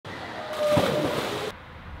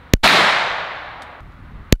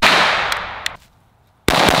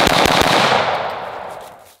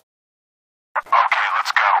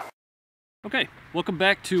Okay, welcome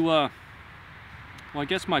back to, well, I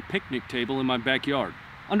guess my picnic table in my backyard.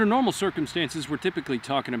 Under normal circumstances, we're typically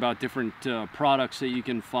talking about different products that you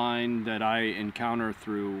can find that I encounter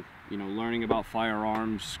through, learning about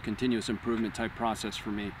firearms, continuous improvement type process for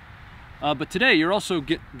me. But today, you're also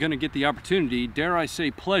going to get the opportunity, dare I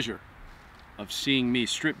say pleasure, of seeing me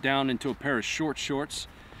strip down into a pair of short shorts,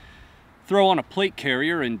 throw on a plate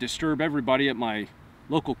carrier, and disturb everybody at my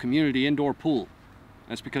local community indoor pool.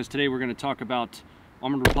 That's because today we're going to talk about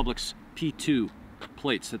Armored Republic's P2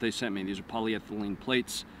 plates that they sent me. These are polyethylene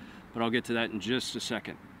plates, but I'll get to that in just a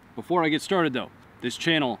second. Before I get started though, this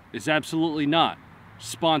channel is absolutely not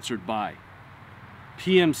sponsored by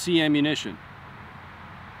PMC Ammunition,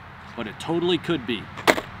 but it totally could be.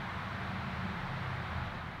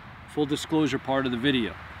 Full disclosure part of the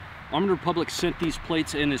video. Armored Republic sent these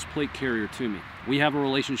plates and this plate carrier to me. We have a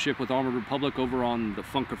relationship with Armored Republic over on the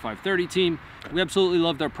Funker 530 team. We absolutely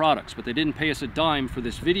love their products, but they didn't pay us a dime for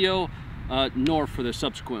this video, nor for the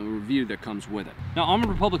subsequent review that comes with it. Now, Armored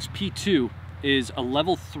Republic's P2 is a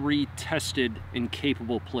level 3 tested and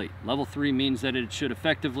capable plate. Level 3 means that it should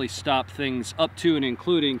effectively stop things up to and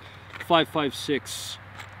including 5.56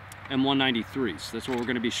 and 193s. That's what we're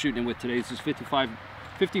going to be shooting with today. This is 55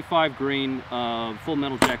 grain full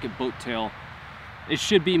metal jacket boat tail. It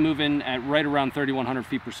should be moving at right around 3,100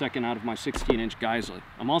 feet per second out of my 16-inch Geissele.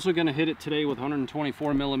 I'm also going to hit it today with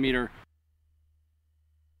 124 millimeter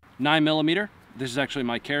 9mm. This is actually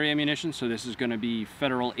my carry ammunition, so this is going to be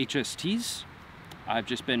Federal HSTs. I've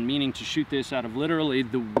just been meaning to shoot this out of literally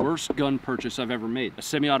the worst gun purchase I've ever made, a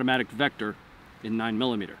semi-automatic Vector in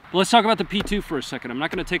 9mm. But let's talk about the P2 for a second. I'm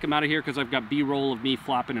not going to take them out of here because I've got B-roll of me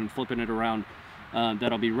flopping and flipping it around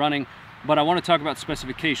that I'll be running. But I want to talk about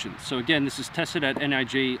specifications. So again, this is tested at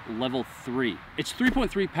NIJ level 3. It's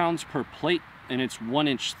 3.3 pounds per plate and it's 1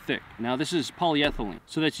 inch thick. Now this is polyethylene.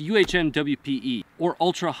 So that's UHM WPE, or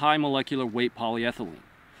ultra high molecular weight polyethylene.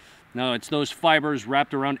 Now it's those fibers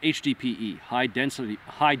wrapped around HDPE, high density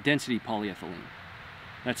polyethylene.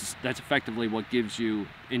 That's effectively what gives you,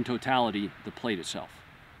 in totality, the plate itself.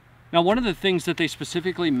 Now, one of the things that they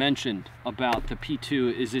specifically mentioned about the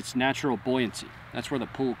P2 is its natural buoyancy. That's where the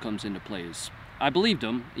pull comes into play. I believed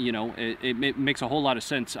them, it makes a whole lot of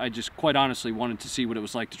sense. I just quite honestly wanted to see what it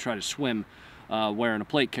was like to try to swim wearing a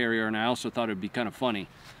plate carrier, and I also thought it would be kind of funny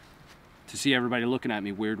to see everybody looking at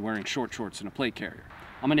me weird wearing short shorts and a plate carrier.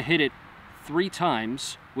 I'm going to hit it 3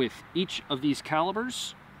 times with each of these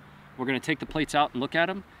calibers. We're going to take the plates out and look at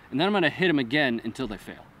them, and then I'm going to hit them again until they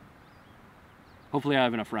fail. Hopefully I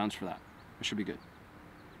have enough rounds for that. It should be good.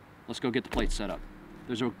 Let's go get the plate set up.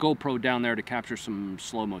 There's a GoPro down there to capture some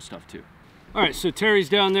slow-mo stuff too. All right, so Terry's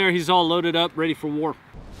down there. He's all loaded up, ready for war.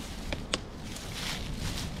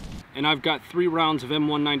 And I've got 3 rounds of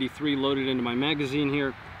M193 loaded into my magazine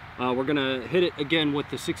here. We're gonna hit it again with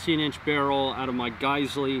the 16-inch barrel out of my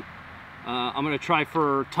Geissele. I'm gonna try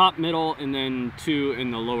for top, middle, and then 2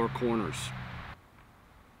 in the lower corners.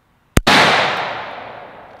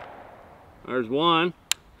 There's 1.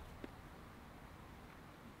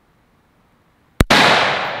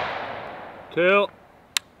 2.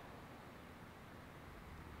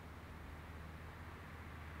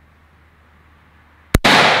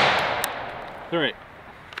 3.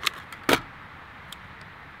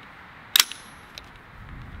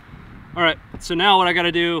 All right, so now what I'm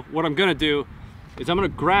gonna do is I'm gonna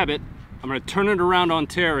grab it, I'm gonna turn it around on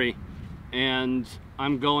Terry, and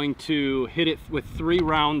I'm going to hit it with 3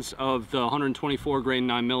 rounds of the 124 grain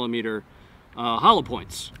 9mm hollow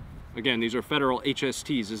points. Again, these are Federal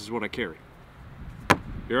HSTs. This is what I carry.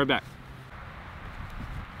 Be right back.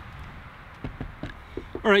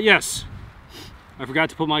 All right, yes, I forgot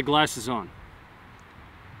to put my glasses on.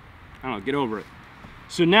 I don't know, get over it.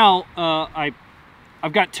 So now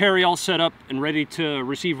I've got Terry all set up and ready to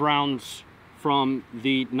receive rounds from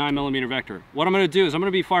the 9mm Vector. What I'm going to do is I'm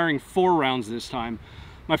going to be firing 4 rounds this time.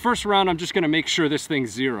 My first round, I'm just going to make sure this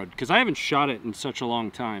thing's zeroed because I haven't shot it in such a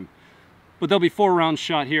long time. But there'll be 4 rounds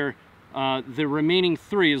shot here. The remaining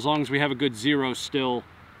 3, as long as we have a good zero still,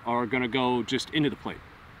 are going to go just into the plate.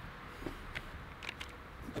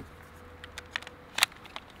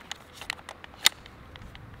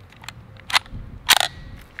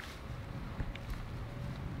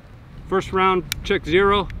 First round, check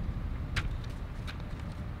 0.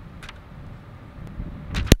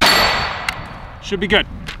 Should be good.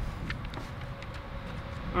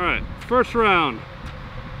 All right, first round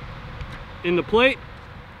in the plate.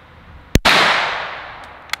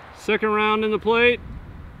 Second round in the plate.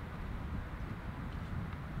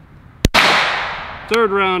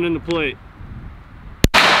 Third round in the plate.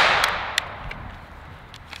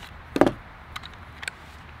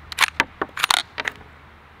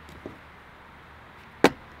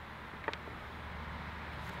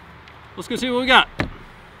 let's go see what we got.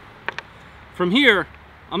 From here,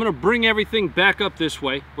 I'm gonna bring everything back up this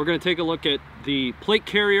way. We're gonna take a look at the plate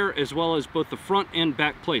carrier as well as both the front and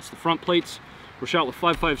back plates. The front plates were shot with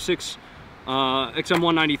 5.56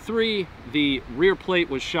 XM193. The rear plate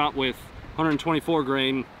was shot with 124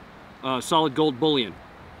 grain solid gold bullion.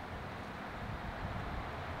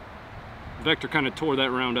 Vector kind of tore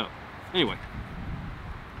that round up. Anyway,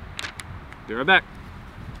 be right back.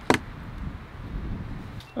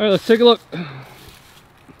 All right, let's take a look.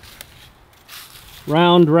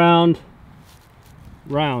 Round, round,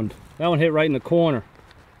 round. That one hit right in the corner.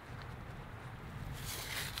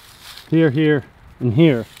 Here, here, and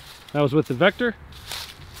here. That was with the Vector.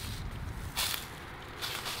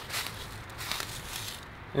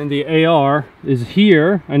 And the AR is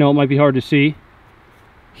here. I know it might be hard to see.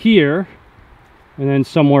 Here, and then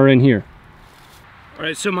somewhere in here. All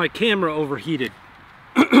right, so my camera overheated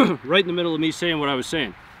right in the middle of me saying what I was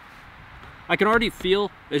saying. I can already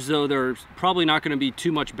feel as though there's probably not going to be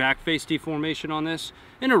too much backface deformation on this,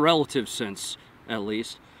 in a relative sense, at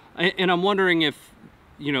least. And I'm wondering if,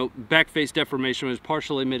 you know, backface deformation was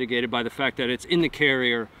partially mitigated by the fact that it's in the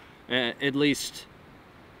carrier, at least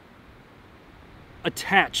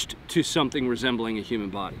attached to something resembling a human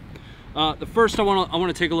body. The first I want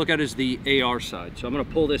to take a look at is the AR side. So I'm going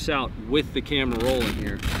to pull this out with the camera rolling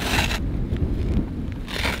here.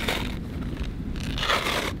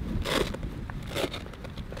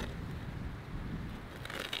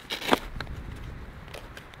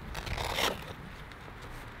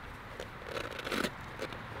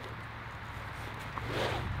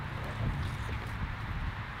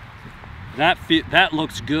 That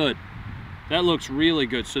looks good. That looks really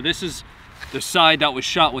good. So this is the side that was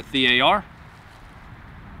shot with the AR.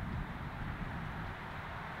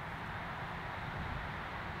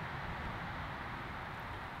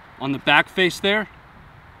 On the back face there,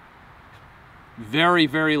 very,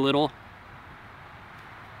 very little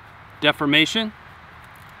deformation.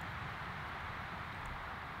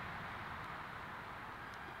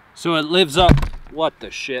 So it lives up. What the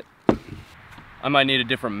shit? I might need a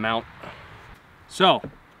different mount. So,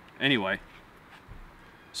 anyway.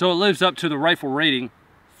 So it lives up to the rifle rating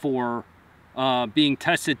for being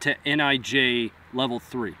tested to NIJ level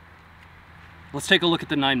 3. Let's take a look at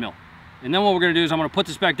the 9mm. And then what we're going to do is I'm going to put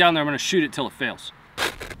this back down there. I'm going to shoot it till it fails.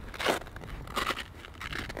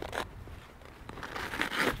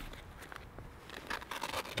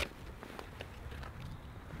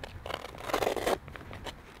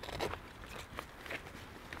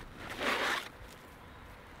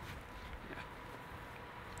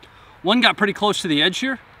 One got pretty close to the edge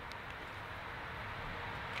here.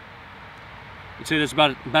 I'd say that's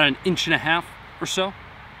about an inch and a half or so.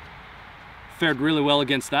 Fared really well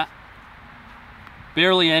against that.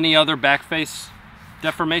 Barely any other backface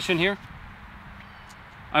deformation here.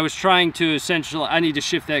 I was trying to essentially, I need to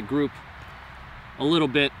shift that group a little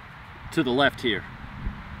bit to the left here.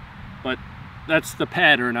 But that's the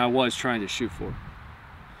pattern I was trying to shoot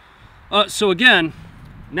for. So again,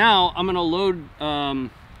 now I'm gonna load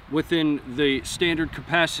within the standard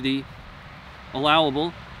capacity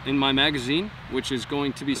allowable in my magazine, which is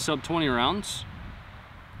going to be sub 20 rounds.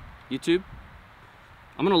 YouTube.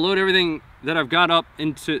 I'm gonna load everything that I've got up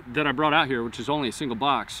into, that I brought out here, which is only a single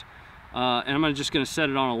box. And I'm just gonna set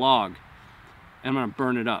it on a log and I'm gonna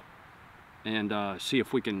burn it up and see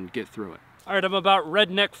if we can get through it. All right, I'm about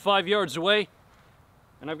redneck 5 yards away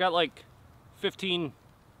and I've got like 15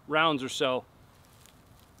 rounds or so.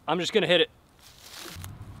 I'm just gonna hit it.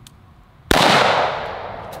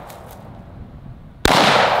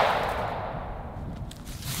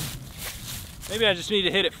 Maybe I just need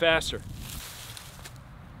to hit it faster.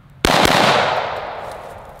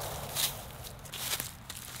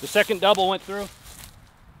 The second double went through.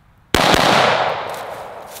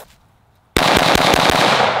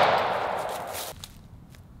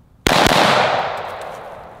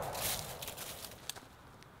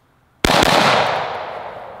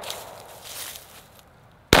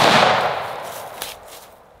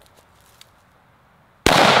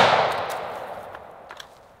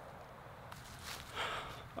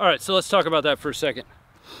 All right, so let's talk about that for a second.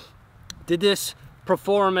 Did this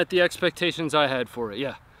perform at the expectations I had for it?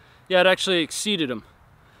 Yeah. Yeah, it actually exceeded them,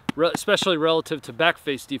 especially relative to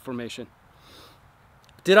backface deformation.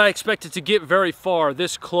 Did I expect it to get very far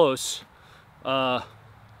this close with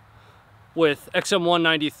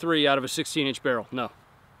XM193 out of a 16-inch barrel? No.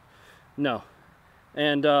 No.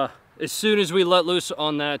 And as soon as we let loose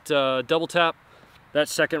on that double tap, that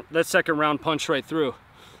second round punched right through.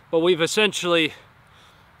 But we've essentially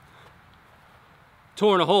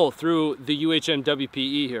torn a hole through the UHM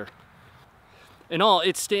WPE here. In all,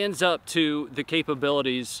 it stands up to the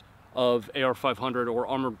capabilities of AR-500 or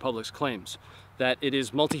Armored Republic's claims that it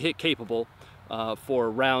is multi-hit capable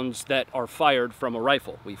for rounds that are fired from a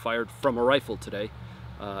rifle. We fired from a rifle today,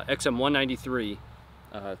 XM193,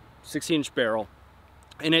 16-inch barrel,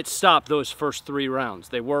 and it stopped those first 3 rounds.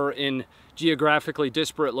 They were in geographically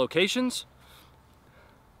disparate locations,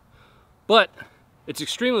 but it's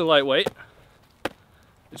extremely lightweight,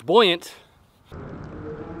 it's buoyant,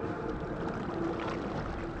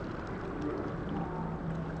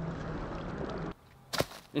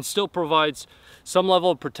 and still provides some level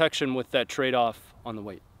of protection with that trade-off on the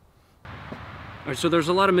weight. All right, so there's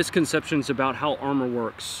a lot of misconceptions about how armor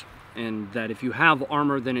works, and that if you have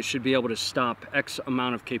armor, then it should be able to stop X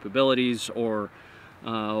amount of capabilities or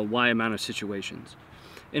Y amount of situations.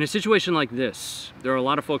 In a situation like this, there are a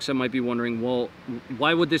lot of folks that might be wondering, well,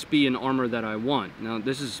 why would this be an armor that I want? Now,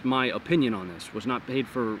 this is my opinion on this. Was not paid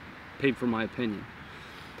for my opinion.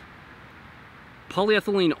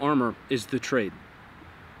 Polyethylene armor is the trade.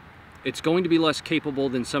 It's going to be less capable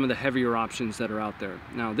than some of the heavier options that are out there.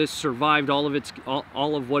 Now, this survived all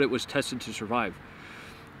of what it was tested to survive.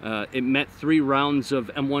 It met 3 rounds of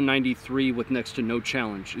M193 with next to no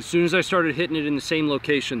challenge. As soon as I started hitting it in the same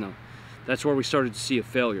location, though, that's where we started to see a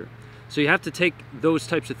failure. So you have to take those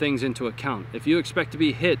types of things into account. If you expect to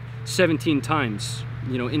be hit 17 times,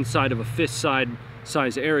 you know, inside of a fist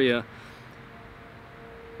size area,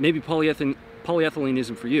 maybe polyethylene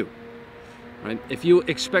isn't for you. Right? If you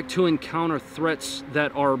expect to encounter threats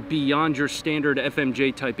that are beyond your standard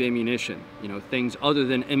FMJ type ammunition, you know, things other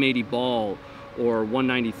than M80 ball or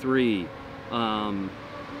 193,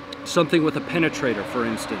 something with a penetrator, for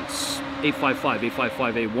instance, 855,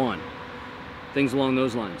 855A1, things along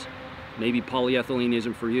those lines, maybe polyethylene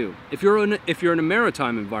isn't for you. If you're in a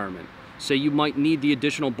maritime environment, say you might need the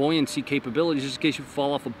additional buoyancy capabilities just in case you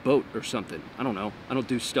fall off a boat or something. I don't know. I don't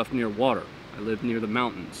do stuff near water. I live near the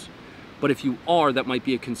mountains. But if you are, that might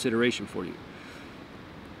be a consideration for you.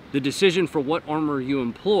 The decision for what armor you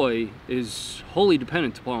employ is wholly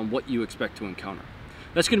dependent upon what you expect to encounter.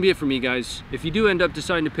 That's going to be it for me, guys. If you do end up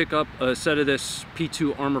deciding to pick up a set of this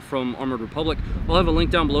P2 armor from Armored Republic, I'll have a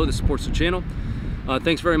link down below that supports the channel.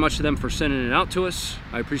 Thanks very much to them for sending it out to us.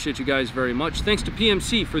 I appreciate you guys very much. Thanks to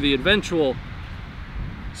PMC for the eventual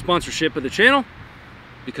sponsorship of the channel,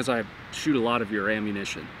 because I shoot a lot of your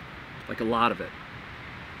ammunition, like a lot of it.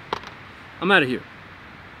 I'm out of here.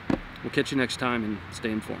 We'll catch you next time and stay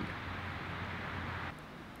informed.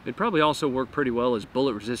 It'd probably also work pretty well as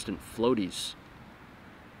bullet-resistant floaties.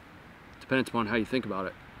 Depends upon how you think about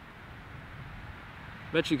it.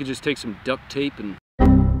 Bet you could just take some duct tape and